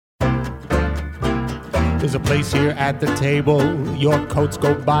There's a place here at the table. Your coats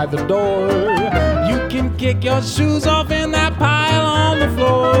go by the door. You can kick your shoes off in that pile on the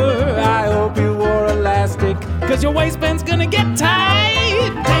floor. I hope you wore elastic, cause your waistband's gonna get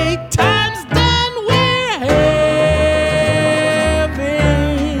tight. Daytime's done, we're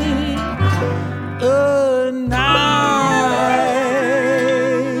having a night.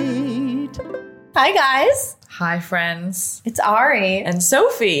 Hi, guys. Hi, friends. It's Ari. And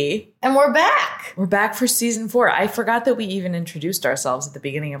Sophie. And we're back. We're back for season 4. I forgot that we even introduced ourselves at the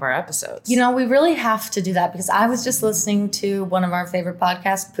beginning of our episodes. You know, we really have to do that because I was just listening to one of our favorite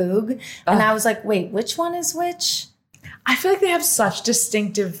podcasts, Poog, and I was like, wait, which one is which? I feel like they have such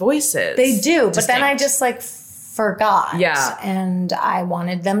distinctive voices. They do, but then I just forgot. Yeah. And I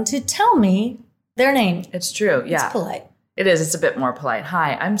wanted them to tell me their name. It's true, yeah. It's polite. It is. It's a bit more polite.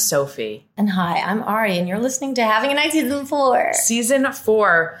 Hi, I'm Sophie. And hi, I'm Ari, and you're listening to Having a Night Season 4. Season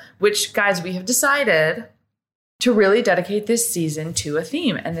 4, which, guys, we have decided to really dedicate this season to a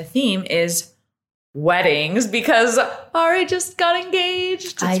theme. And the theme is weddings because Ari just got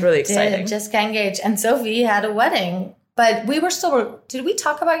engaged. It's really exciting. I did just got engaged. And Sophie had a wedding. But we were still... Did we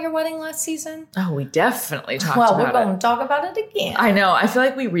talk about your wedding last season? Oh, we definitely talked about it. Well, we're going to talk about it again. I know. I feel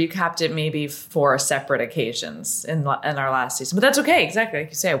like we recapped it maybe 4 separate occasions in our last season. But that's okay. Exactly. Like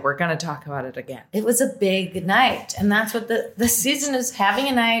you say, we're going to talk about it again. It was a big night. And that's what the season is, having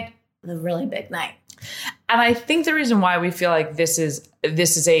a night, a really big night. And I think the reason why we feel like this is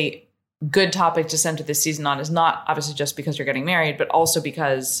a good topic to center this season on is not obviously just because you're getting married, but also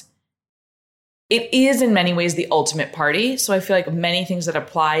because it is in many ways the ultimate party. So I feel like many things that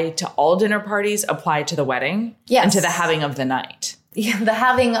apply to all dinner parties apply to the wedding. Yes. And to the having of the night. Yeah, the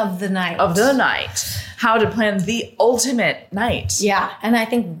having of the night. Of the night. How to plan the ultimate night. Yeah, and I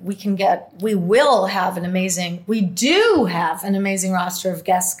think we do have an amazing roster of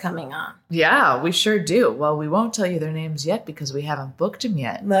guests coming on. Yeah, we sure do. Well, we won't tell you their names yet because we haven't booked them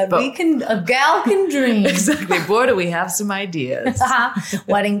yet. But a gal can dream. Exactly. Boy, do we have some ideas.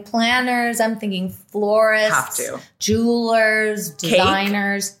 Wedding planners, I'm thinking florists. Have to. Jewelers,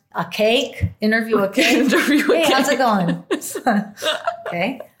 designers. A cake. Interview a cake. Hey, how's it going?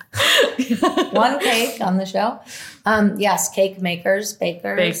 Okay. One cake on the show. Yes, cake makers,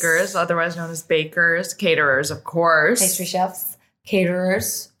 bakers. Bakers, otherwise known as bakers. Caterers, of course. Pastry chefs.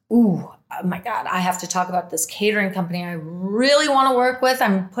 Caterers. Ooh, oh my God. I have to talk about this catering company I really want to work with.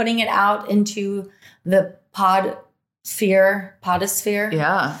 I'm putting it out into the podosphere.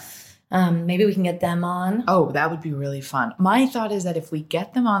 Yeah. Maybe we can get them on. Oh, that would be really fun. My thought is that if we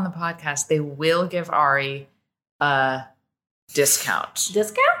get them on the podcast, they will give Ari a discount.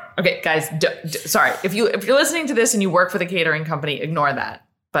 Discount? Okay, guys, sorry. If you're listening to this and you work for the catering company, ignore that.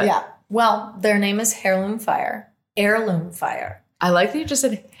 But yeah. Well, their name is Heirloom Fire. Heirloom Fire. I like that you just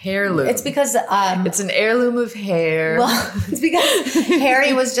said heirloom. It's because... it's an heirloom of hair. Well, it's because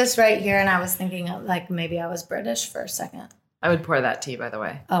Harry was just right here and I was thinking maybe I was British for a second. I would pour that tea, by the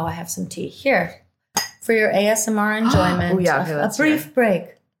way. Oh, I have some tea. Here. For your ASMR enjoyment. Oh, yeah. Okay, a brief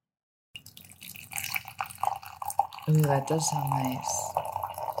break. Ooh, that does sound nice.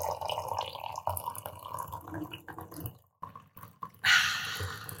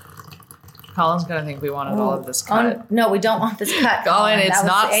 Colin's going to think we wanted all of this cut. No, we don't want this cut. Colin, it's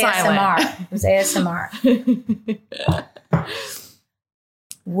not silent. It was ASMR.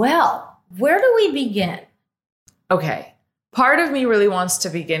 Well, where do we begin? Okay. Part of me really wants to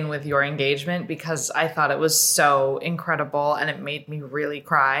begin with your engagement because I thought it was so incredible and it made me really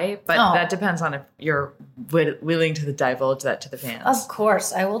cry. But that depends on if you're willing to divulge that to the fans. Of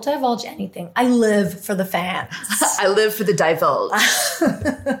course. I will divulge anything. I live for the fans. I live for the divulge.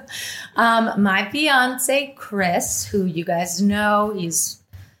 My fiance, Chris, who you guys know, he's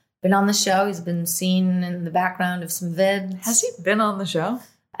been on the show. He's been seen in the background of some vids. Has he been on the show?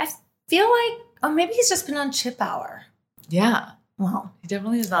 I feel like, maybe he's just been on Chip Hour. Yeah. Well, he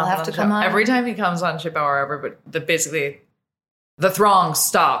definitely is not have to come on. Every time he comes on Chip Hour, basically the throngs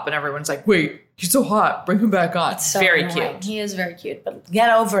stop and everyone's like, wait, he's so hot. Bring him back on. It's so very annoying. cute. He is very cute. But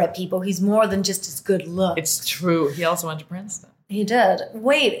get over it, people. He's more than just his good looks. It's true. He also went to Princeton. He did.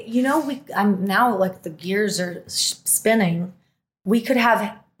 Wait, I'm now the gears are spinning. We could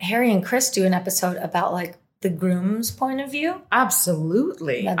have Harry and Chris do an episode about the groom's point of view.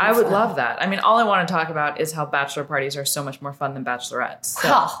 Absolutely. I would love that. I mean, all I want to talk about is how bachelor parties are so much more fun than bachelorettes.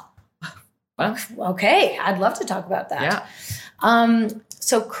 So. Well, okay. I'd love to talk about that. Yeah.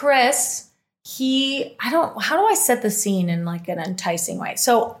 So Chris, how do I set the scene in an enticing way?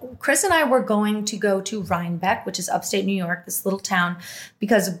 So Chris and I were going to go to Rhinebeck, which is upstate New York, this little town,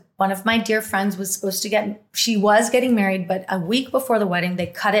 because one of my dear friends was she was getting married, but a week before the wedding, they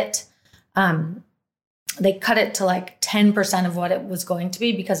cut it they cut it to like 10% of what it was going to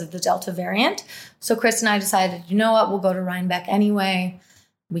be because of the Delta variant. So Chris and I decided, you know what, we'll go to Rhinebeck anyway.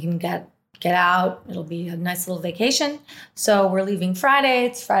 We can get out. It'll be a nice little vacation. So we're leaving Friday.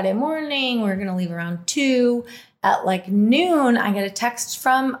 It's Friday morning. We're going to leave around 2. At like noon, I get a text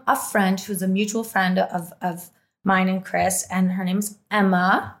from a friend who's a mutual friend of mine and Chris, and her name's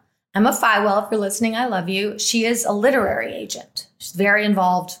Emma. Emma Fywell, if you're listening, I love you. She is a literary agent. She's very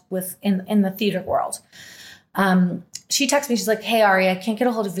involved in the theater world. She texts me. She's like, hey, Ari, I can't get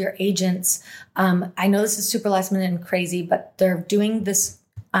a hold of your agents. I know this is super last minute and crazy, but they're doing this.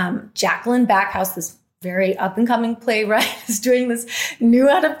 Jacqueline Backhouse, this very up-and-coming playwright, is doing this new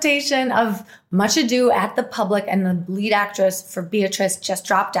adaptation of Much Ado at the Public, and the lead actress for Beatrice just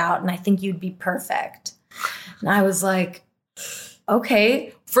dropped out, and I think you'd be perfect. And I was like,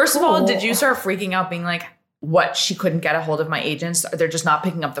 okay. First of all, did you start freaking out being like, what, she couldn't get a hold of my agents? They're just not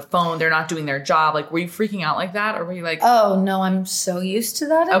picking up the phone. They're not doing their job. Like, were you freaking out like that? Or were you like... Oh, no, I'm so used to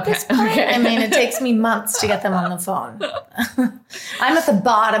that at this point. Okay. I mean, it takes me months to get them on the phone. I'm at the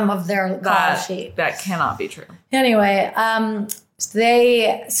bottom of their call sheet. That cannot be true. Anyway,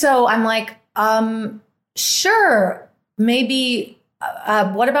 so I'm like, sure, maybe...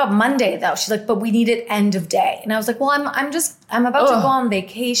 what about Monday though? She's like, but we need it end of day. And I was like, well, I'm about to go on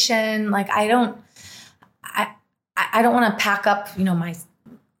vacation. Like, I don't want to pack up, my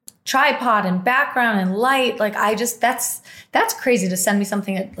tripod and background and light. Like, that's crazy to send me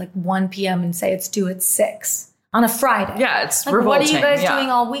something at like 1 p.m. and say it's due at 6 on a Friday. Yeah, it's like, revolting. What are you guys doing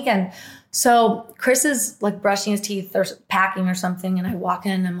all weekend? So Chris is like brushing his teeth or packing or something. And I walk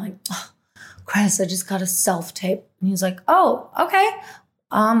in and I'm like, oh, Chris, I just got a self-tape. And he's like, oh, okay.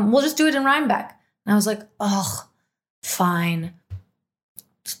 We'll just do it in Rhinebeck. And I was like, oh, fine.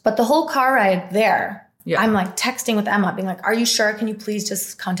 But the whole car ride there, I'm like texting with Emma, being like, are you sure? Can you please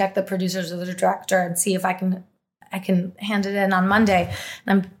just contact the producers or the director and see if I can hand it in on Monday?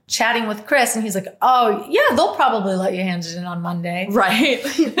 And I'm chatting with Chris and he's like, oh, yeah, they'll probably let you hand it in on Monday. Right.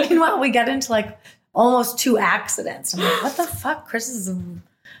 Meanwhile, we get into like almost 2 accidents. I'm like, what the fuck? Chris is...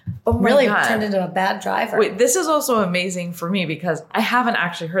 really turned into a bad driver. Wait, this is also amazing for me because I haven't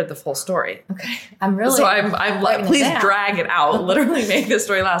actually heard the full story. Okay. I'm really... So I'm like, please drag it out. Literally make this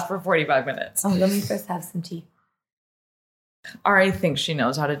story last for 45 minutes. Oh, let me first have some tea. Ari thinks she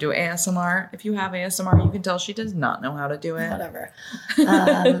knows how to do ASMR. If you have ASMR, you can tell she does not know how to do it. Whatever.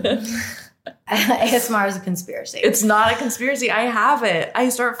 ASMR is a conspiracy. It's not a conspiracy. I have it. I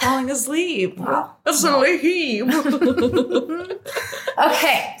start falling asleep. Wow. Asleep.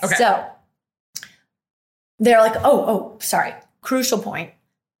 Okay. So they're like, sorry. Crucial point.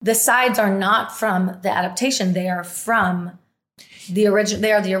 The sides are not from the adaptation. They are from the original.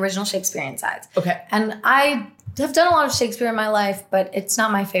 They are the original Shakespearean sides. Okay. And I have done a lot of Shakespeare in my life, but it's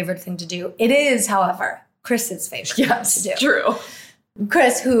not my favorite thing to do. It is, however, Chris's favorite thing to do. True.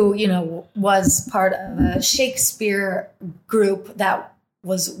 Chris, who, was part of a Shakespeare group that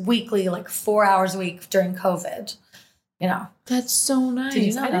was weekly, like 4 hours a week during COVID, That's so nice. Did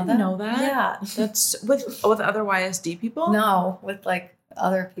you not I didn't know that. Yeah. That's with other YSD people? No, with like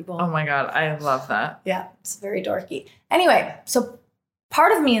other people. Oh my God. I love that. Yeah. It's very dorky. Anyway, so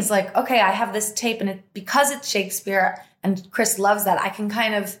part of me is like, okay, I have this tape and because it's Shakespeare and Chris loves that, I can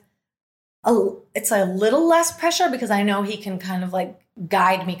kind of, it's a little less pressure because I know he can kind of like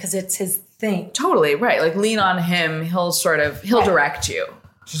guide me because it's his thing. Totally. Right. Like lean on him. He'll direct you,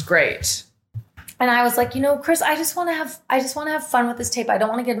 which is great. And I was like, Chris, I just want to have fun with this tape. I don't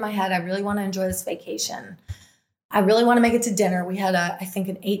want to get in my head. I really want to enjoy this vacation. I really want to make it to dinner. We had I think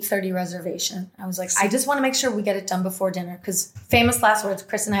an 8:30 reservation. I was like, I just want to make sure we get it done before dinner because famous last words,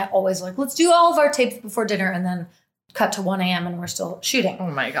 Chris and I always like, let's do all of our tapes before dinner and then cut to 1 a.m. and we're still shooting.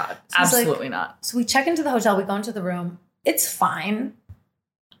 Oh my God. So absolutely not. So we check into the hotel. We go into the room. It's fine.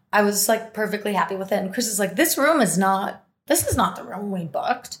 I was like perfectly happy with it. And Chris is like, this is not the room we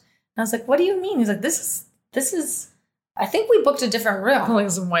booked. And I was like, what do you mean? He's like, this is, I think we booked a different room.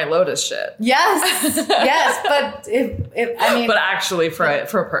 Like some White Lotus shit. Yes. Yes. But but actually for a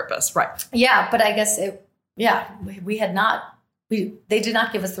purpose. Right. Yeah. But I guess we had not, they did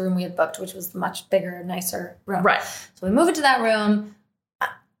not give us the room we had booked, which was the much bigger, nicer room. Right. So we move into that room.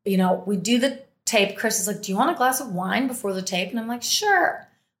 We do the tape. Chris is like, do you want a glass of wine before the tape? And I'm like, sure.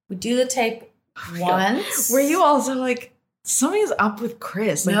 We do the tape once. Were you also like, something's up with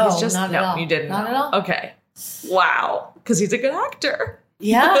Chris? Like, no, he's just, not at all. You didn't. Not at all. Okay. Wow. Because he's a good actor.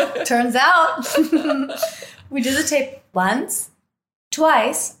 Yeah, turns out. We did the tape once,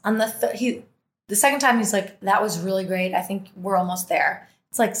 twice. On the second time, he's like, that was really great. I think we're almost there.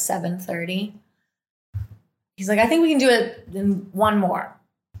 It's like 7:30. He's like, I think we can do it in one more.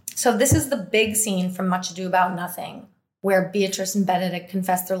 So this is the big scene from Much Ado About Nothing, where Beatrice and Benedict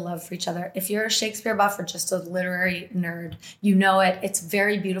confess their love for each other. If you're a Shakespeare buff or just a literary nerd, you know it. It's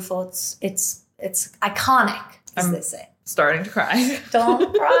very beautiful. It's iconic, as they say. Starting to cry.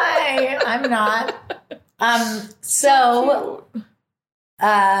 Don't cry. I'm not. And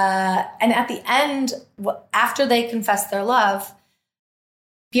at the end, after they confess their love,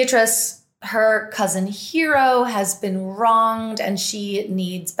 Beatrice, her cousin Hero, has been wronged, and she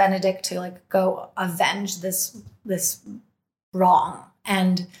needs Benedict to like go avenge this wrong.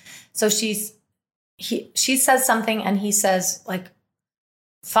 And so she says something, and he says like,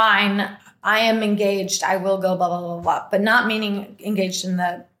 fine, I am engaged, I will go, blah, blah, blah, blah, but not meaning engaged in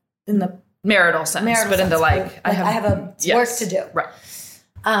the marital sense, but in the like I have a work to do. Right.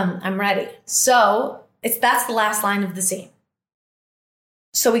 I'm ready. So that's the last line of the scene.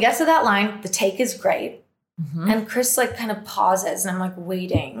 So we get to that line, the take is great. Mm-hmm. And Chris like kind of pauses, and I'm like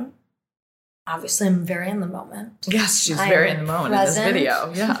waiting. Obviously, I'm very in the moment. Yes, she's very in the moment present. In this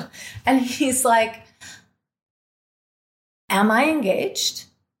video. Yeah. And he's like, am I engaged?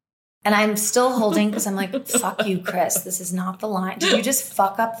 And I'm still holding because I'm like, fuck you, Chris. This is not the line. Did you just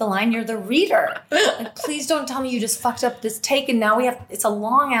fuck up the line? You're the reader. Like, please don't tell me you just fucked up this take. And now it's a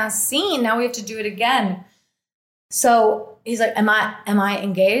long ass scene. Now we have to do it again. So he's like, am I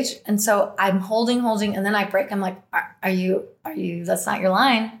engaged? And so I'm holding. And then I break. I'm like, are you, that's not your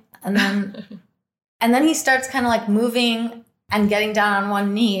line. And then he starts kind of like moving and getting down on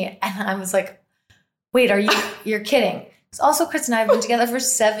one knee. And I was like, wait, you're kidding. So also, Chris and I have been together for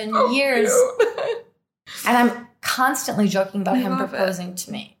 7 years. And I'm constantly joking about him proposing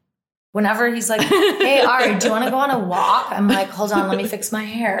to me. Whenever he's like, hey, Ari, do you want to go on a walk? I'm like, hold on, let me fix my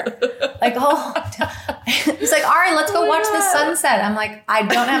hair. Like, he's like, Ari, let's go watch the sunset. I'm like, I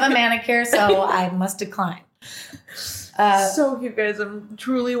don't have a manicure, so I must decline. So cute, guys. I'm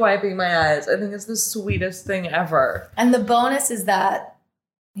truly wiping my eyes. I think it's the sweetest thing ever. And the bonus is that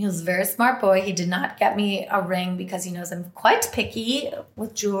he was a very smart boy. He did not get me a ring because he knows I'm quite picky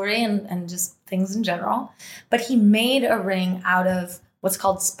with jewelry and just things in general. But he made a ring out of what's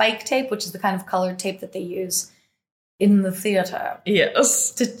called spike tape, which is the kind of colored tape that they use in the theater.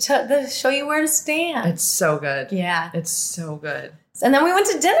 Yes. To show you where to stand. It's so good. Yeah. It's so good. And then we went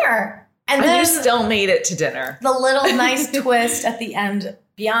to dinner. And then you still made it to dinner. The little nice twist at the end,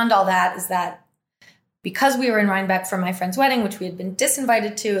 beyond all that, is that because we were in Rhinebeck for my friend's wedding, which we had been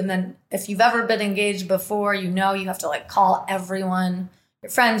disinvited to, and then if you've ever been engaged before, you know you have to like call everyone,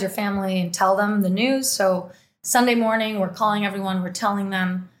 your friends, your family, and tell them the news. So Sunday morning, we're calling everyone, we're telling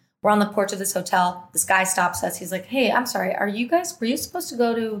them, we're on the porch of this hotel. This guy stops us. He's like, hey, I'm sorry, were you supposed to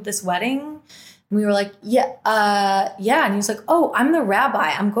go to this wedding? And we were like, yeah. And he was like, oh, I'm the rabbi.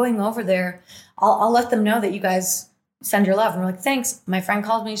 I'm going over there. I'll let them know that you guys send your love. And we're like, thanks. My friend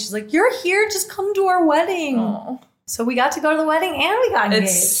called me. She's like, you're here. Just come to our wedding. Aww. So we got to go to the wedding and we got engaged.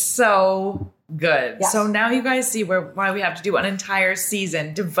 It's so good. Yes. So now you guys see why we have to do an entire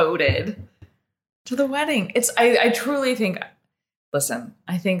season devoted to the wedding. I truly think, listen,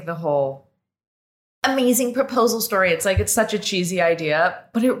 I think the whole amazing proposal story, it's such a cheesy idea,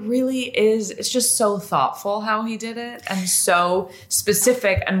 but it really is. It's just so thoughtful how he did it and so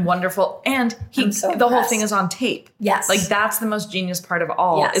specific and wonderul. And the whole thing is on tape. Yes. Like that's the most genius part of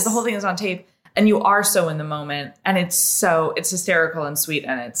all is the whole thing is on tape and you are so in the moment and it's hysterical and sweet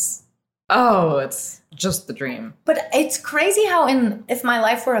and it's just the dream. But it's crazy how if my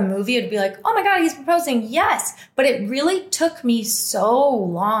life were a movie, it'd be like, oh my God, he's proposing. Yes. But it really took me so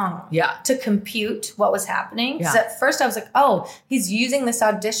long to compute what was happening. Because at first I was like, oh, he's using this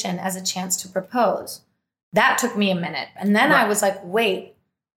audition as a chance to propose. That took me a minute. And then I was like, wait,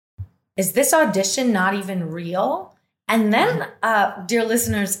 is this audition not even real? And then, dear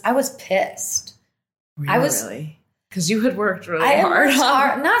listeners, I was pissed. Really? Because you had worked really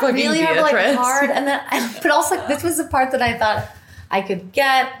hard. Not really hard. And then, but also this was the part that I thought I could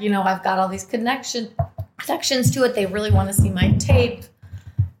get. You know, I've got all these connections to it. They really want to see my tape.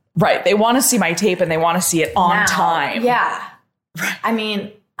 Right. They want to see my tape and they want to see it on time. Yeah. Right. I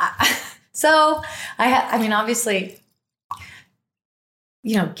mean, obviously,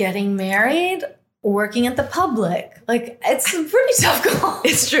 you know, getting married, working at the Public. Like, it's a pretty tough goal.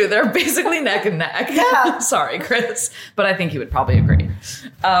 It's true. They're basically neck and neck. Yeah. Sorry, Chris. But I think you would probably agree.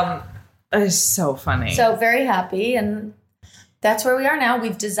 It's so funny. So very happy. And that's where we are now.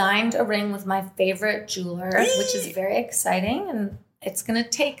 We've designed a ring with my favorite jeweler, which is very exciting. And it's going to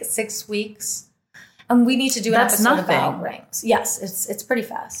take 6 weeks. And we need to do an episode about rings. Yes, it's pretty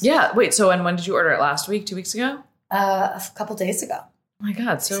fast. Yeah. Wait, so when did you order it? Last week? 2 weeks ago? A couple days ago. Oh my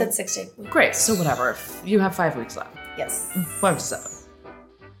God. So said 6 to 8 weeks. Great. So whatever. You have 5 weeks left. Yes. 5 to 7.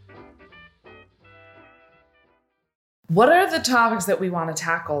 What are the topics that we want to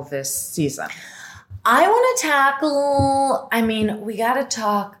tackle this season? I want to tackle, we got to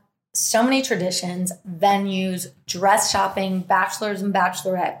talk so many traditions, venues, dress shopping, bachelors and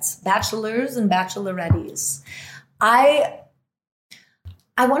bachelorettes, bachelors and bacheloretties. I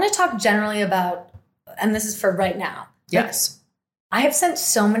want to talk generally about, and this is for right now. Yes. I have sent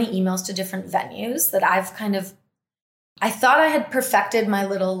so many emails to different venues that I thought I had perfected my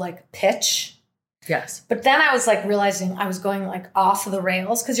little like pitch. Yes. But then I was like realizing I was going like off the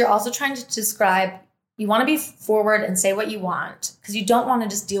rails because you're also trying to describe, you want to be forward and say what you want because you don't want to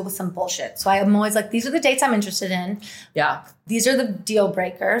just deal with some bullshit. So I am always like, these are the dates I'm interested in. Yeah. These are the deal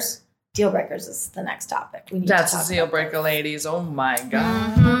breakers. Deal breakers is the next topic. That's a deal breaker, ladies. Oh my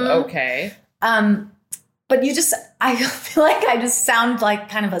God. Mm-hmm. Okay. But I feel like I just sound like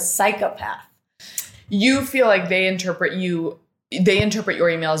kind of a psychopath. You feel like they interpret your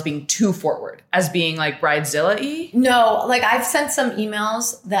email as being too forward, as being like Bridezilla-y? No, like I've sent some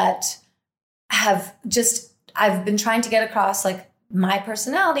emails that I've been trying to get across like my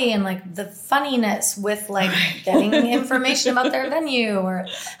personality and like the funniness with like getting information about their venue or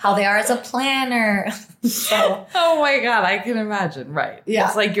how they are as a planner. So, oh my God, I can imagine. Right. Yeah.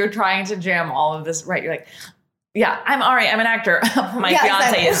 It's like you're trying to jam all of this. Right. You're like, yeah, I'm all right. I'm an actor. My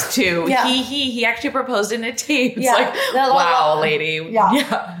fiance is too. Yeah. He actually proposed in a tape. It's yeah. like, wow, lady.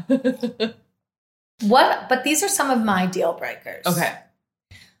 Yeah. But these are some of my deal breakers. Okay.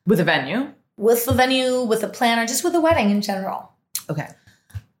 With a venue? With the venue, with a planner, just with a wedding in general. Okay.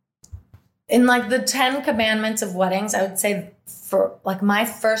 In like the 10 commandments of weddings, I would say for like my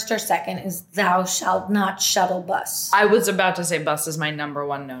first or second is thou shalt not shuttle bus. I was about to say bus is my number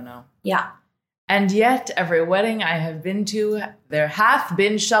one no-no. Yeah. And yet every wedding I have been to, there hath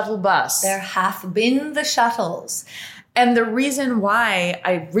been shuttle bus. There hath been the shuttles. And the reason why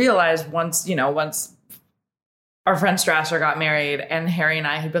I realized once our friend Strasser got married and Harry and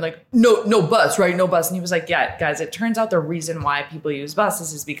I had been like, no bus, right? No bus. And he was like, yeah, guys, it turns out the reason why people use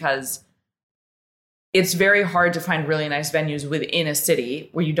buses is because it's very hard to find really nice venues within a city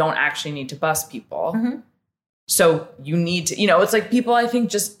where you don't actually need to bus people. Mm-hmm. So you need to, it's like people, I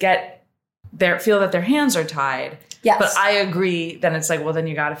think, just feel that their hands are tied. Yes. But I agree. Then it's like, well, then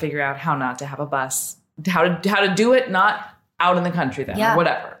you got to figure out how not to have a bus, how to do it, not out in the country then, or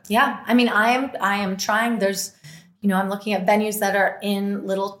whatever. Yeah. I am trying. There's, I'm looking at venues that are in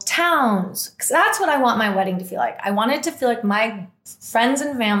little towns because that's what I want my wedding to feel like. I want it to feel like my friends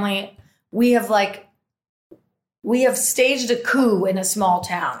and family, we have staged a coup in a small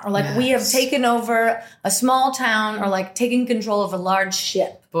town, or like we have taken over a small town, or like taken control of a large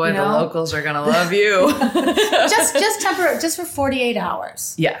ship. Boy, the locals are gonna love you. just temporary, just for 48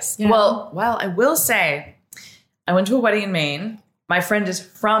 hours. Yes. Well, I will say, I went to a wedding in Maine. My friend is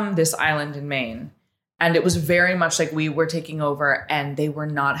from this island in Maine. And it was very much like we were taking over and they were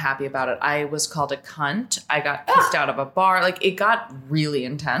not happy about it. I was called a cunt. I got kicked out of a bar. Like it got really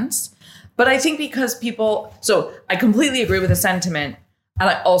intense. But I think because so I completely agree with the sentiment. And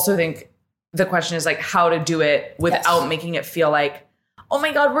I also think the question is like how to do it without making it feel like, oh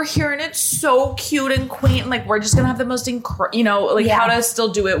my God, we're here and it's so cute and quaint. Like we're just going to have the most, how to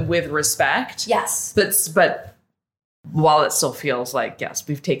still do it with respect. Yes. But while it still feels like, yes,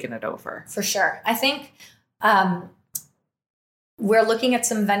 we've taken it over. For sure. I think we're looking at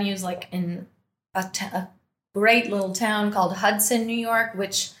some venues like in a great little town called Hudson, New York,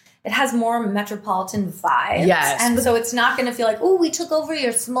 which it has more metropolitan vibes. Yes. And so it's not going to feel like, oh, we took over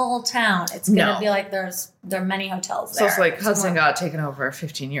your small town. It's going to be like there are many hotels there. So it's like Hudson got taken over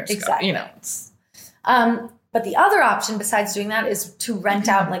 15 years exactly. ago. But the other option besides doing that is to rent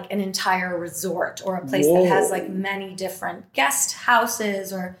out like an entire resort or a place that has like many different guest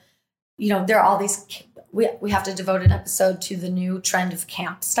houses or, there are all these, we have to devote an episode to the new trend of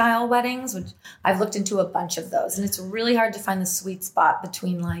camp style weddings, which I've looked into a bunch of those. And it's really hard to find the sweet spot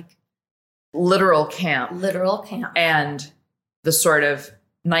between like literal camp and the sort of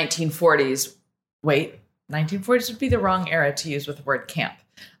 1940s. Wait, 1940s would be the wrong era to use with the word camp.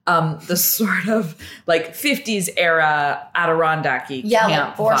 The sort of like 50s era Adirondack-y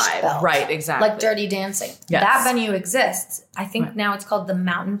camp like vibe. Belt. Right, exactly. Like Dirty Dancing. Yes. That venue exists. I think now it's called the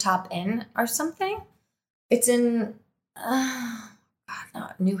Mountaintop Inn or something. It's in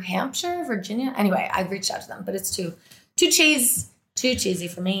New Hampshire, Virginia. Anyway, I've reached out to them, but it's too cheesy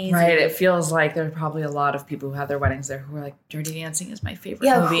for me. Right. It feels like there's probably a lot of people who have their weddings there who are like, Dirty Dancing is my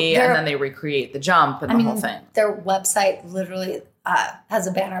favorite movie. And then they recreate the jump and the whole thing. Their website literally has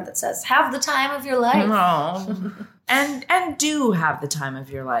a banner that says, have the time of your life. Oh. and do have the time of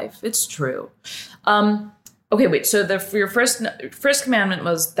your life. It's true. Okay, wait. So your first commandment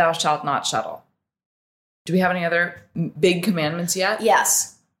was thou shalt not shuttle. Do we have any other big commandments yet?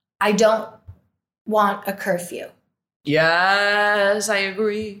 Yes. I don't want a curfew. Yes, I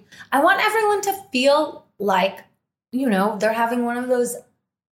agree. I want everyone to feel like, they're having one of those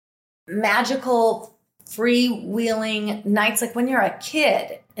magical freewheeling nights, like when you're a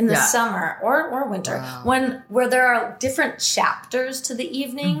kid in the summer or winter, where there are different chapters to the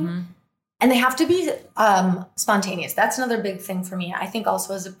evening, and they have to be spontaneous. That's another big thing for me. I think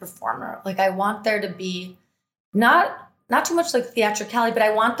also as a performer, like I want there to be not too much like theatricality, but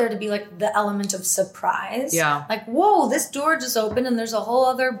I want there to be like the element of surprise. Yeah. Like, whoa, this door just opened and there's a whole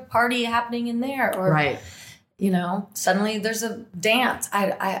other party happening in there. Or, suddenly there's a dance.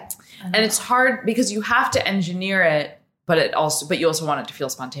 And it's hard because you have to engineer it, but you also want it to feel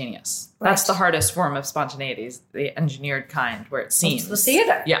spontaneous. Right. That's the hardest form of spontaneity, is the engineered kind where it seems. It's the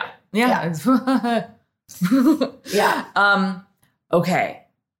theater. Yeah. Yeah. Okay.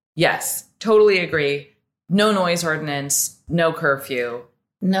 Yes. Totally agree. No noise ordinance, no curfew.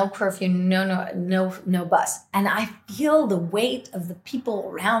 No curfew, no bus. And I feel the weight of the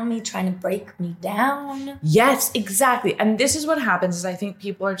people around me trying to break me down. Yes, exactly. And this is what happens is I think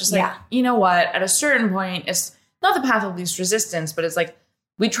people are just like, you know what? At a certain point, it's not the path of least resistance, but it's like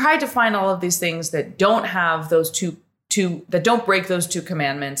we tried to find all of these things that don't have those two that don't break those two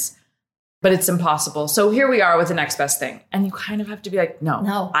commandments, but it's impossible. So here we are with the next best thing. And you kind of have to be like,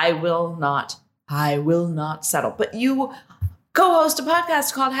 no. I will not settle. But you co-host a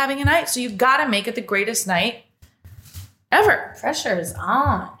podcast called Having a Night, so you've got to make it the greatest night ever. Pressure is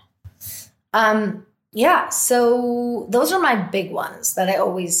on. So those are my big ones that I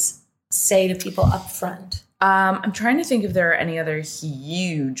always say to people up front. I'm trying to think if there are any other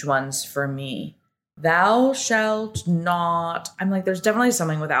huge ones for me. Thou shalt not. I'm like, there's definitely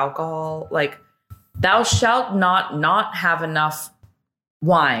something with alcohol. Like, thou shalt not have enough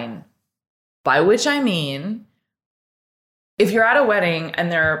wine. By which I mean, if you're at a wedding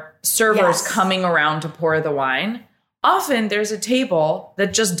and there are servers coming around to pour the wine, often there's a table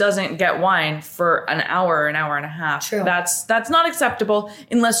that just doesn't get wine for an hour and a half. True. That's not acceptable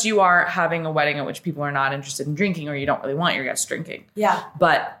unless you are having a wedding at which people are not interested in drinking or you don't really want your guests drinking. Yeah.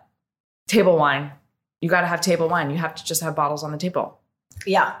 But table wine, you got to have table wine. You have to just have bottles on the table.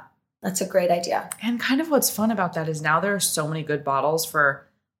 Yeah, that's a great idea. And kind of what's fun about that is now there are so many good bottles for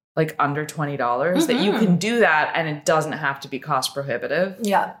like under $20 that you can do that and it doesn't have to be cost prohibitive.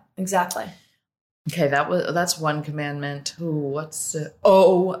 Yeah, exactly. Okay, that's one commandment.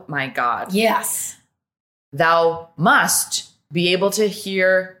 Oh my God. Yes. Thou must be able to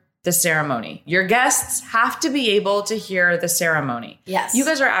hear the ceremony. Your guests have to be able to hear the ceremony. Yes. You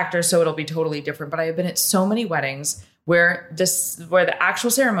guys are actors, so it'll be totally different, but I have been at so many weddings where the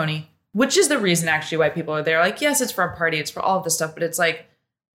actual ceremony, which is the reason actually why people are there, like, yes, it's for a party, it's for all of this stuff, but it's like,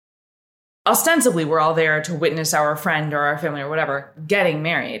 ostensibly, we're all there to witness our friend or our family or whatever getting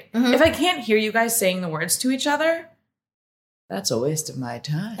married. Mm-hmm. If I can't hear you guys saying the words to each other, that's a waste of my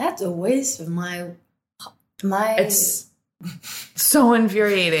time. That's a waste of my. It's so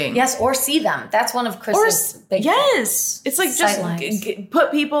infuriating. Yes, or see them. That's one of Chris's big. Yes, it's like just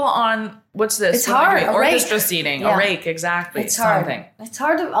put people on. What's this? It's hard. Orchestra seating. A rake, exactly. It's hard. Something. It's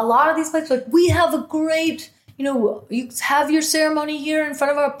hard. A lot of these places, like, we have a great. You have your ceremony here in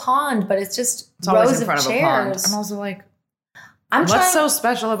front of a pond, but it's just rows of chairs. A pond. I'm also like, what's so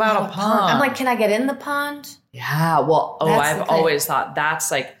special about a pond? I'm like, can I get in the pond? Yeah. Well, I've always thought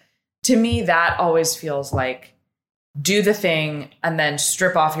that's like, to me, that always feels like do the thing and then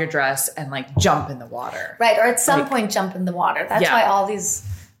strip off your dress and like jump in the water. Right. Or at some point jump in the water. That's why all these,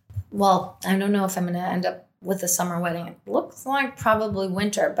 I don't know if I'm going to end up with a summer wedding. It looks like probably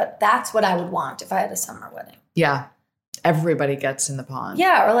winter, but that's what I would want if I had a summer wedding. Yeah. Everybody gets in the pond.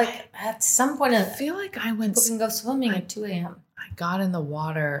 Yeah. Or like at some point, I feel like people can go swimming at 2 a.m. I got in the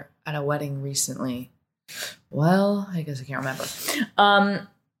water at a wedding recently. Well, I guess I can't remember.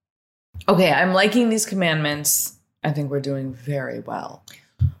 Okay. I'm liking these commandments. I think we're doing very well.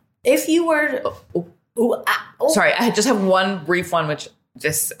 If you were... Sorry, I just have one brief one, which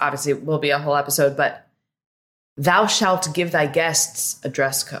this obviously will be a whole episode, but thou shalt give thy guests a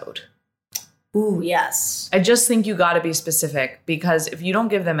dress code. Ooh, yes. I just think you got to be specific because if you don't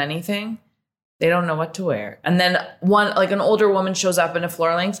give them anything, they don't know what to wear. And then an older woman shows up in a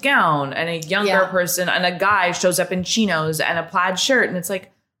floor-length gown and a younger person and a guy shows up in chinos and a plaid shirt. And it's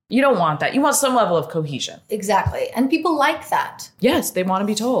like, you don't want that. You want some level of cohesion. Exactly. And people like that. Yes, they want to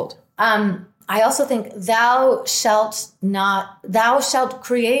be told. I also think thou shalt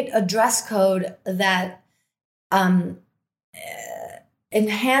create a dress code that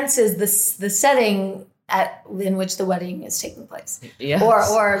enhances the setting in which the wedding is taking place. Yes.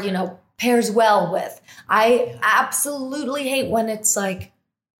 Or pairs well with. I absolutely hate when it's like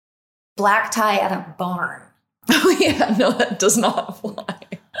black tie at a barn. Oh, yeah. No, that does not fly.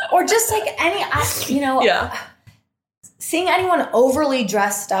 Or just like seeing anyone overly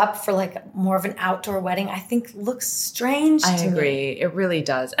dressed up for like more of an outdoor wedding, I think looks strange to me. I agree. It really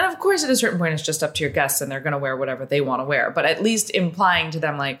does. And of course, at a certain point, it's just up to your guests and they're going to wear whatever they want to wear. But at least implying to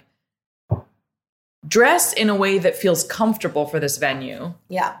them, like, dress in a way that feels comfortable for this venue.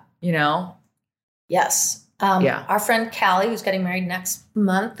 Yeah. You know? Yes. Our friend Callie, who's getting married next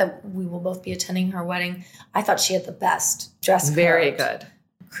month, that we will both be attending her wedding, I thought she had the best dress code. Very good.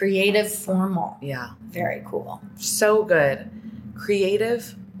 Creative, formal. Yeah. Very cool. So good.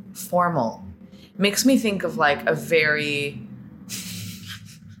 Creative, formal. Makes me think of like a very...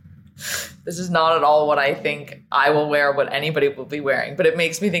 This is not at all what I think I will wear, what anybody will be wearing, but it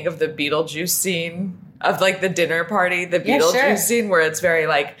makes me think of the Beetlejuice scene of like the dinner party, the Beetlejuice scene where it's very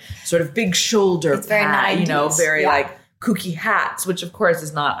like sort of big shoulder pad, you know, very like kooky hats, which of course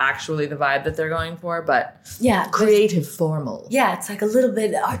is not actually the vibe that they're going for, but creative, formal. Yeah, it's like a little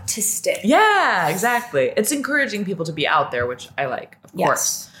bit artistic. Yeah, exactly. It's encouraging people to be out there, which I like, of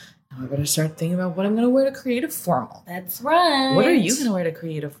course. Now I better start thinking about what I'm going to wear to creative formal. That's right. What are you going to wear to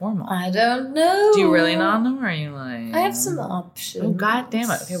creative formal? I don't know. Do you really not know? Or are you like... I have some options. Oh, God damn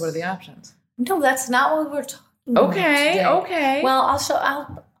it. Okay, what are the options? No, that's not what we're talking about today. Okay. Well,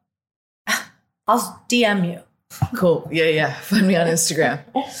 I'll DM you. Cool. Yeah. Find me on Instagram.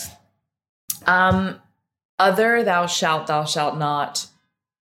 Other thou shalt not.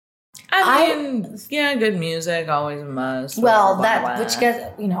 I mean, good music, always a must. Well, which gets,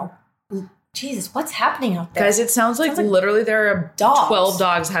 Jesus, what's happening out there? Guys, it sounds like literally there are 12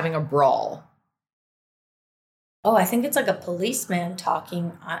 dogs having a brawl. Oh, I think it's like a policeman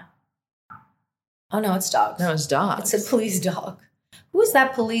talking. Oh, no, it's dogs. No, it's dogs. It's a police dog. Who was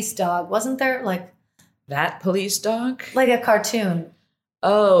that police dog? Wasn't there like... That police dog? Like a cartoon.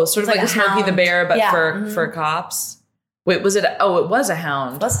 Oh, sort of like a Smokey the Bear, but for cops. Wait, was it? Oh, it was a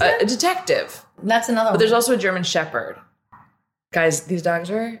hound. Was it? A detective. That's another one. But there's also a German Shepherd. Guys, these dogs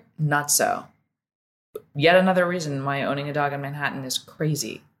are not so. Yet another reason why owning a dog in Manhattan is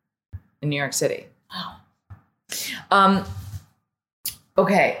crazy in New York City. Wow.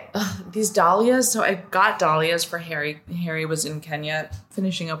 Okay. These dahlias. So I got dahlias for Harry. Harry was in Kenya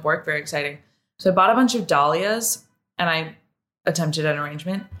finishing up work. Very exciting. So I bought a bunch of dahlias and I attempted an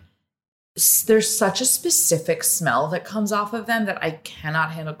arrangement. There's such a specific smell that comes off of them that I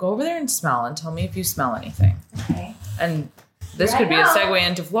cannot handle. Go over there and smell and tell me if you smell anything. Okay. And this could be a segue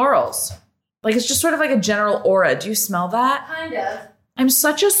into florals. Like, it's just sort of like a general aura. Do you smell that? Kind of. I'm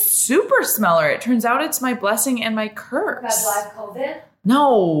such a super smeller. It turns out it's my blessing and my curse. Do I have COVID?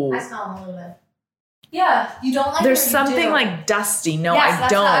 No. I smell them a little bit. Yeah, you don't like. There's something like dusty. No, I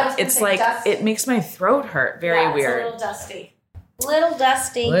don't. It's like dusty. It makes my throat hurt. Very weird. It's a little dusty. Little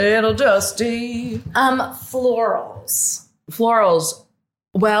dusty. Little dusty. Florals. Florals.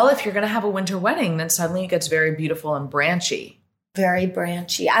 Well, if you're gonna have a winter wedding, then suddenly it gets very beautiful and branchy. Very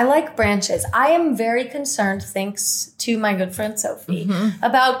branchy. I like branches. I am very concerned, thanks to my good friend Sophie,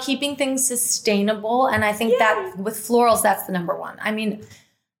 about keeping things sustainable. And I think that with florals, that's the number one. I mean,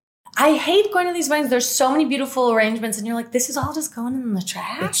 I hate going to these weddings. There's so many beautiful arrangements and you're like, this is all just going in the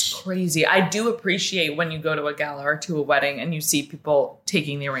trash. It's crazy. I do appreciate when you go to a gala or to a wedding and you see people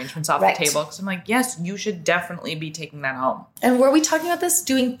taking the arrangements off the table. Because I'm like, yes, you should definitely be taking that home. And were we talking about this?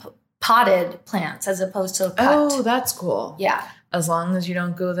 Doing potted plants as opposed to cut? Oh, that's cool. Yeah. As long as you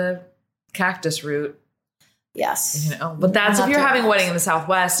don't go the cactus route. Yes. But that's if you're having a wedding in the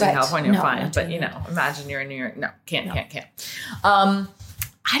Southwest in California, fine. But, imagine you're in New York. No, can't.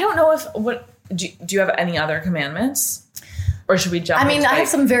 I don't know do you have any other commandments? Or should we jump I have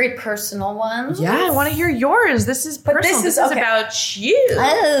some very personal ones. Yeah, I want to hear yours. This is personal. This is about you.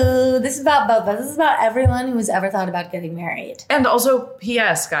 Oh, this is about both of us. This is about everyone who has ever thought about getting married. And also,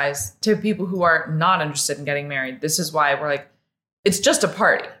 P.S., guys, to people who are not interested in getting married, this is why we're like, it's just a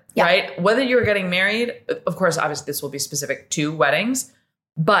party, right? Whether you're getting married, of course, obviously this will be specific to weddings,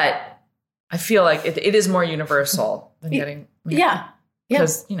 but I feel like it is more universal than getting married. Yeah.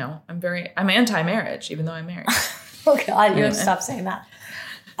 Because, I'm anti-marriage, even though I'm married. Oh, God, you have to stop saying that.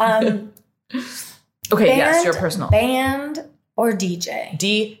 Okay, yes, you're personal. Band or DJ?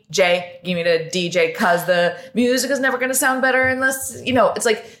 DJ. Give me the DJ, because the music is never going to sound better unless, it's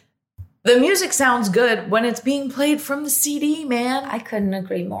like the music sounds good when it's being played from the CD, man. I couldn't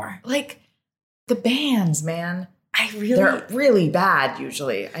agree more. Like, the bands, man. They're really bad,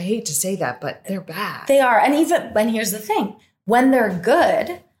 usually. I hate to say that, but they're bad. They are. And here's the thing. When they're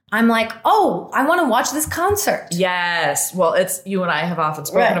good, I'm like, oh, I want to watch this concert. Yes. Well, it's you and I have often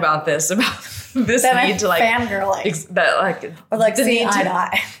spoken about this need to like fangirling. Or like seeing eye to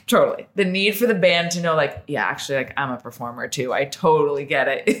eye. Totally. The need for the band to know like, yeah, actually like I'm a performer too. I totally get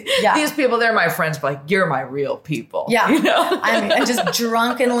it. Yeah. These people, they're my friends, but like you're my real people. Yeah. You know? I mean, and just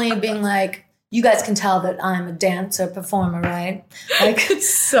drunkenly being like, you guys can tell that I'm a dancer performer, right? Like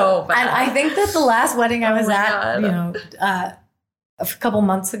it's so bad. And I think that the last wedding I was at, a couple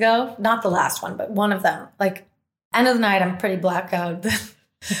months ago, not the last one, but one of them, like end of the night, I'm pretty blackout.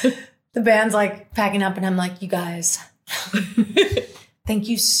 The band's like packing up and I'm like, you guys, thank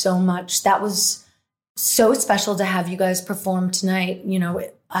you so much. That was so special to have you guys perform tonight. You know,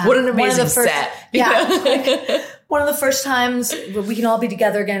 what an amazing set. Yeah. Like, one of the first times we can all be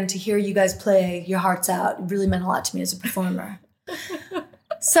together again to hear you guys play your hearts out. It really meant a lot to me as a performer.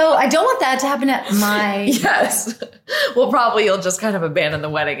 So I don't want that to happen at my... Yes. Well, probably you'll just kind of abandon the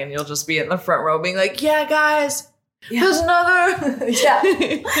wedding and you'll just be in the front row being like, yeah, guys, there's another. Yeah.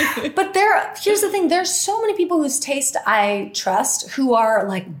 But here's the thing. There's so many people whose taste I trust who are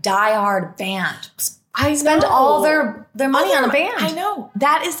like diehard band. I spend all their money on a band. I know.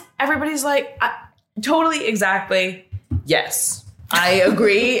 That is, everybody's like, totally, exactly. Yes. I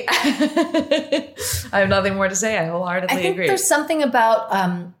agree. I have nothing more to say. I wholeheartedly agree. I think there's something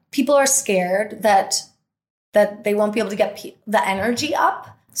about people are scared that they won't be able to get the energy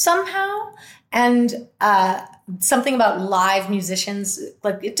up somehow. And something about live musicians,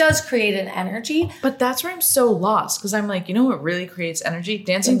 like it does create an energy. But that's where I'm so lost because I'm like, you know what really creates energy?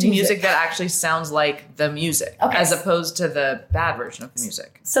 Dancing to music that actually sounds like the music as opposed to the bad version of the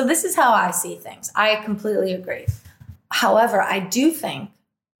music. So this is how I see things. I completely agree. However, I do think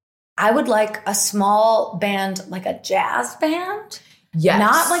I would like a small band, like a jazz band. Yes.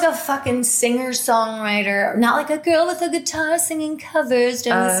 Not like a fucking singer-songwriter, not like a girl with a guitar singing covers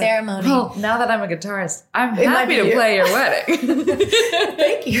during the ceremony. Well, now that I'm a guitarist, I'm happy to play your wedding.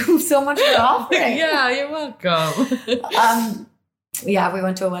 Thank you so much for offering. Yeah, you're welcome. Yeah, we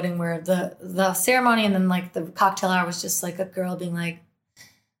went to a wedding where the ceremony and then like the cocktail hour was just like a girl being like,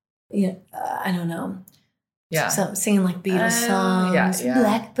 I don't know. Yeah. So singing like Beatles songs,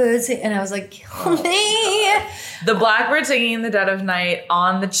 Blackbirds, and I was like, kill me. The Blackbird singing in the dead of night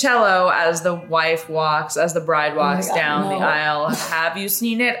on the cello as the bride walks down the aisle. Have you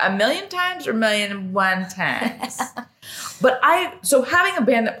seen it 1,000,000 times or 1,000,001 times? So having a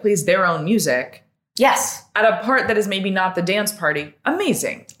band that plays their own music. Yes. At a part that is maybe not the dance party,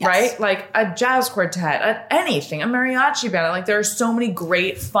 amazing, right? Like a jazz quartet, anything, a mariachi band. Like there are so many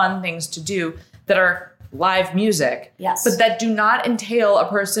great, fun things to do that are live music, yes, but that do not entail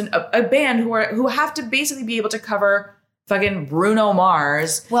a band who have to basically be able to cover fucking Bruno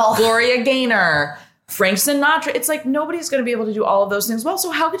Mars, Gloria Gaynor, Frank Sinatra. It's like nobody's going to be able to do all of those things well.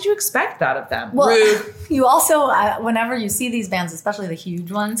 So how could you expect that of them? Well, rude. You also, whenever you see these bands, especially the huge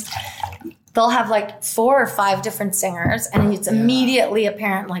ones, they'll have like 4 or 5 different singers, and it's immediately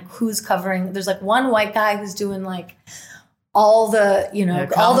apparent like who's covering. There's like one white guy who's doing like all the,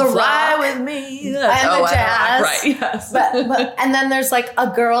 all the rock with me and the jazz. Right, yes. But and then there's like a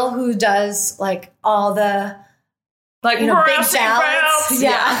girl who does like all the like big ballads.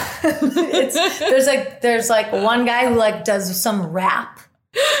 Yeah. there's like one guy who like does some rap.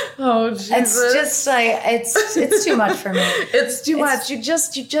 Oh, Jesus. It's just like it's too much for me. It's too much. You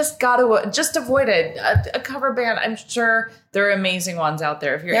just gotta just avoid it. A cover band. I'm sure there are amazing ones out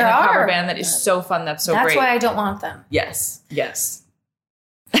there. If you're in a cover band that is so fun, that's great. That's why I don't want them. Yes.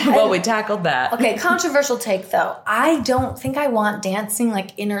 Well, we tackled that. Okay, controversial take though. I don't think I want dancing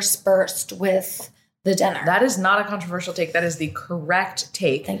like interspersed with the dinner. That is not a controversial take. That is the correct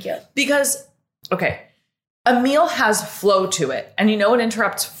take. Thank you. Because, a meal has flow to it. And you know what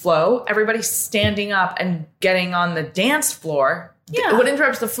interrupts flow? Everybody standing up and getting on the dance floor. Yeah. What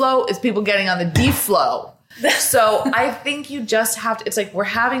interrupts the flow is people getting on the D-flow. So I think you just have to, it's like we're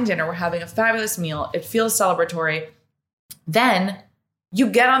having dinner, we're having a fabulous meal, it feels celebratory. Then you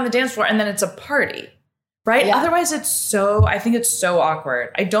get on the dance floor and then it's a party, right? Yeah. Otherwise I think it's so awkward.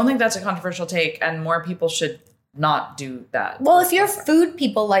 I don't think that's a controversial take and more people should not do that. Well, if you're food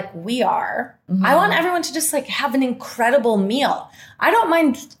people like we are, I want everyone to just like have an incredible meal. I don't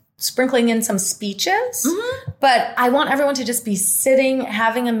mind sprinkling in some speeches, but I want everyone to just be sitting,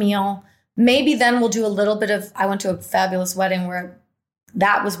 having a meal. Maybe then we'll do a little bit of, I went to a fabulous wedding where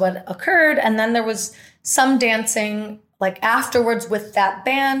that was what occurred. And then there was some dancing like afterwards with that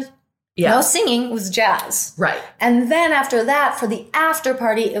band. Yeah. No singing, it was jazz. Right. And then after that, for the after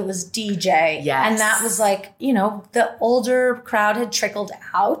party, it was DJ. Yes. And that was like, the older crowd had trickled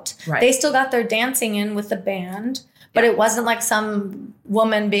out. Right. They still got their dancing in with the band. But it wasn't like some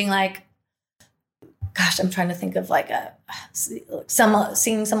woman being like, gosh, I'm trying to think of like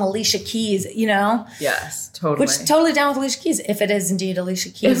seeing some Alicia Keys, you know? Yes, totally. Which totally down with Alicia Keys, if it is indeed Alicia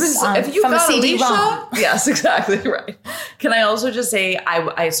Keys. If you from got a CD Alicia, ROM. yes, exactly right. Can I also just say,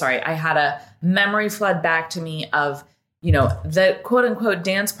 I had a memory flood back to me of, you know, the quote unquote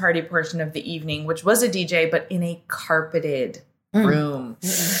dance party portion of the evening, which was a DJ, but in a carpeted room.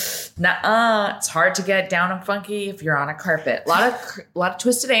 Nuh-uh. It's hard to get down and funky if you're on a carpet. A lot of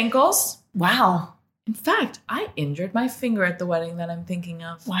twisted ankles. Wow. In fact, I injured my finger at the wedding that I'm thinking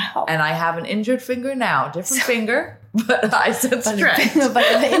of. Wow. And I have an injured finger now. Different finger, but I said strength.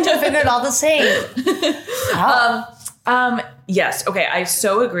 But the injured finger, all the same. Wow. Yes. Okay. I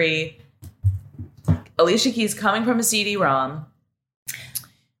so agree. Alicia Keys coming from a CD-ROM.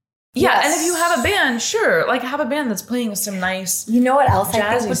 Yeah. Yes. And if you have a band, sure. Like have a band that's playing some nice, you know what else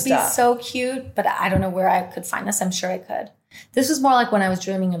I think would stuff. be so cute, but I don't know where I could find this. I'm sure I could. This was more like when I was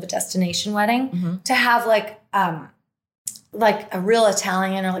dreaming of a destination wedding, to have like a real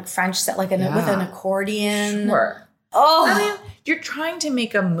Italian or like French set, like with an accordion. Sure. Oh, I mean, you're trying to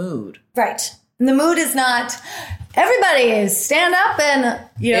make a mood. right. And the mood is not, everybody is stand up and,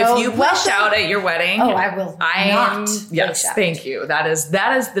 you know. If you play shout at your wedding. Oh, I will not. Yes, shout. thank you. That is the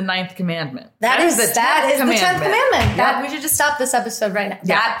 9th commandment. That is the 10th commandment. Yep. We should just stop this episode right now.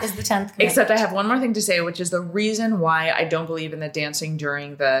 Yeah. That is the 10th commandment. Except I have one more thing to say, which is the reason why I don't believe in the dancing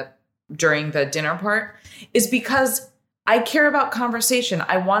during the dinner part is because I care about conversation.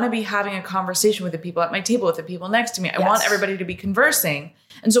 I want to be having a conversation with the people at my table, with the people next to me. I want everybody to be conversing.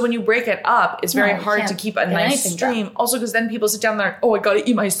 And so when you break it up, it's very hard to keep a nice stream. Done. Also, because then people sit down there, oh, I got to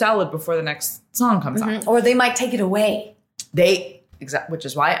eat my salad before the next song comes on. Or they might take it away. Which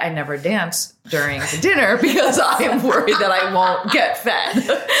is why I never dance during the dinner because I'm worried that I won't get fed.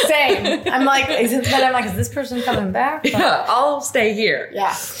 Same. I'm like, is this person coming back? Yeah, I'll stay here.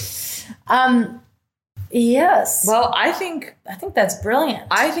 Yeah. Yes. Well, I think that's brilliant.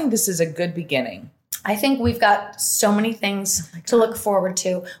 I think this is a good beginning. I think we've got so many things to look forward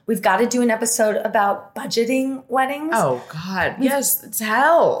to. We've got to do an episode about budgeting weddings. Oh, God. Yes, it's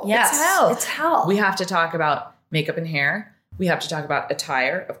hell. Yes, it's hell. It's hell. We have to talk about makeup and hair. We have to talk about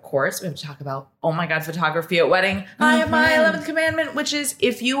attire, of course. We have to talk about, oh my God, photography at wedding. I have my 11th commandment, which is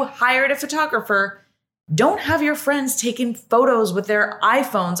if you hired a photographer, don't have your friends taking photos with their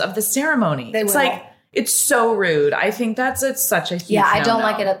iPhones of the ceremony. It's like, it's so rude. I think it's such a huge I don't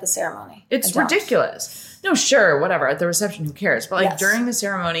like it at the ceremony. It's ridiculous. No, sure, whatever. At the reception, who cares? But like during the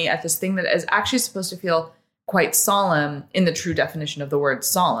ceremony, at this thing that is actually supposed to feel quite solemn in the true definition of the word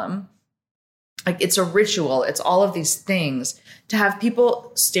solemn, like it's a ritual. It's all of these things. To have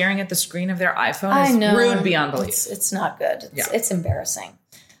people staring at the screen of their iPhone is rude beyond belief. It's not good. It's embarrassing.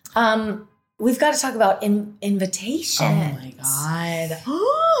 We've got to talk about invitations. Oh my God.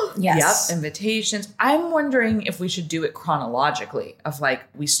 Yes. Yep, invitations. I'm wondering if we should do it chronologically of like,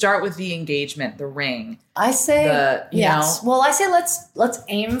 we start with the engagement, the ring. I say, yes. Well, I say let's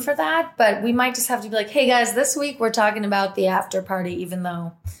aim for that, but we might just have to be like, hey guys, this week we're talking about the after party, even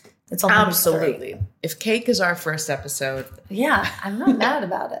though it's only absolutely. If cake is our first episode. Yeah, I'm not mad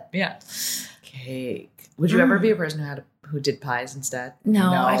about it. Yeah. Cake. Would you ever be a person who did pies instead?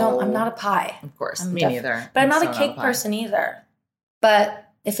 No, I don't. I'm not a pie. Of course, me neither. But I'm not a cake person either. But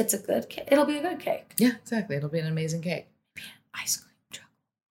if it's a good cake, it'll be a good cake. Yeah, exactly. It'll be an amazing cake. Maybe an ice cream truck.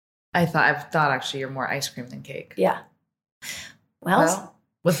 I thought actually you're more ice cream than cake. Yeah. Well,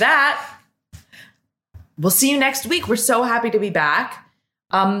 with that, we'll see you next week. We're so happy to be back.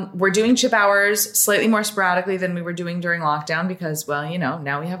 We're doing chip hours slightly more sporadically than we were doing during lockdown because, well, you know,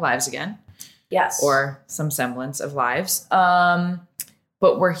 now we have lives again. Yes. Or some semblance of lives. But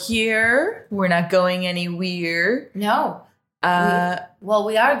we're here. We're not going anywhere. No. We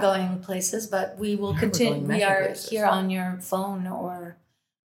are going places, but we will continue. We are here on your phone or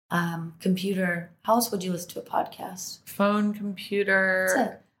computer. How else would you listen to a podcast? Phone, computer.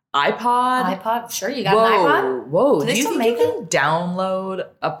 That's it. iPod. Sure, you got an iPod. Whoa! Do they still make it? Download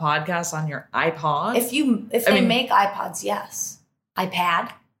a podcast on your iPod. If they make iPods, yes.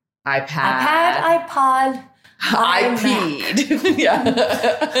 iPod. iPeed. Yeah.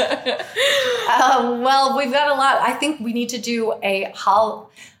 Well, we've got a lot. I think we need to do a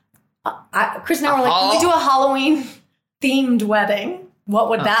Chris and I were like, can we do a Halloween themed wedding? What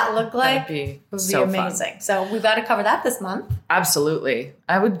would that look like? It would be amazing. Fun. So we've got to cover that this month. Absolutely.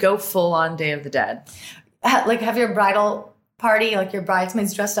 I would go full on Day of the Dead. Like have your bridal party, like your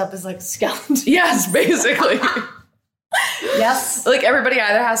bridesmaids dressed up as like skeletons. Yes, basically. Yes. Like everybody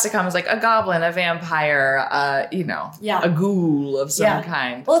either has to come as like a goblin, a vampire, a ghoul of some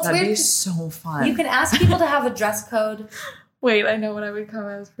kind. Well, it's That'd weird. be so fun. You can ask people to have a dress code. Wait, I know what I would come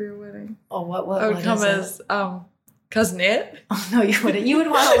as for your wedding. Oh, what I would come as Cousin It. Oh, no, you wouldn't. You would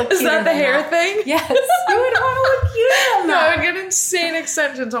want to look Is that the hair thing? Yes. You would want to look cute on No, that. I would get insane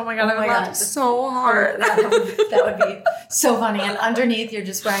extensions. Oh my God, I would laugh so hard. That would be so funny. And underneath, you're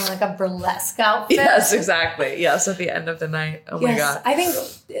just wearing like a burlesque outfit. Yes, exactly. Yes, at the end of the night. Oh my God. I think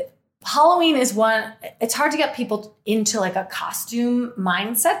Halloween is it's hard to get people into like a costume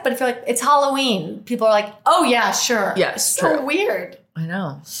mindset, but if you're like, it's Halloween, people are like, oh yeah, sure. Yes, it's so weird. I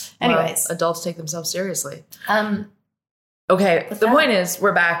know. Anyways. Well, adults take themselves seriously. Okay, the point is,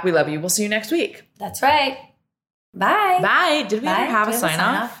 we're back. We love you. We'll see you next week. That's right. Bye. Bye. Did we ever have a sign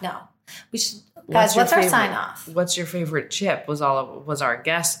off? No. We should. Guys, what's our sign off? What's your favorite chip was our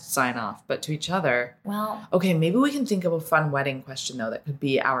guest sign off, but to each other. Well. Okay, maybe we can think of a fun wedding question though that could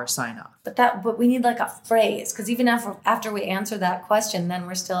be our sign off. But we need like a phrase, because even after we answer that question, then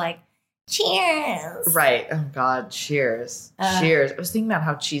we're still like, cheers. Right. Oh God, cheers. Cheers. I was thinking about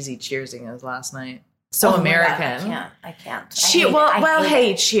how cheesy cheersing is last night. So American. God, I can't.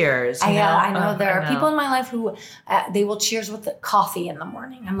 Hey, cheers. I know there are people in my life who they will cheers with the coffee in the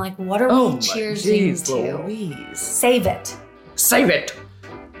morning. I'm like, what are we cheersing to? Louise. Save it.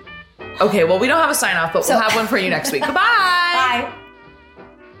 Okay, well, we don't have a sign off, but we'll have one for you next week. Goodbye. Bye.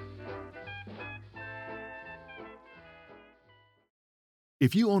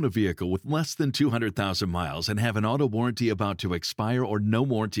 If you own a vehicle with less than 200,000 miles and have an auto warranty about to expire or no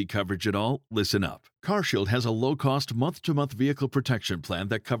warranty coverage at all, listen up. CarShield has a low-cost month-to-month vehicle protection plan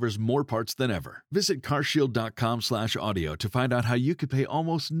that covers more parts than ever. Visit carshield.com/audio to find out how you could pay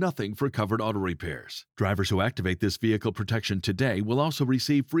almost nothing for covered auto repairs. Drivers who activate this vehicle protection today will also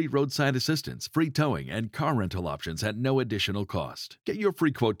receive free roadside assistance, free towing, and car rental options at no additional cost. Get your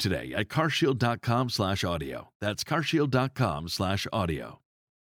free quote today at carshield.com/audio. That's carshield.com/audio.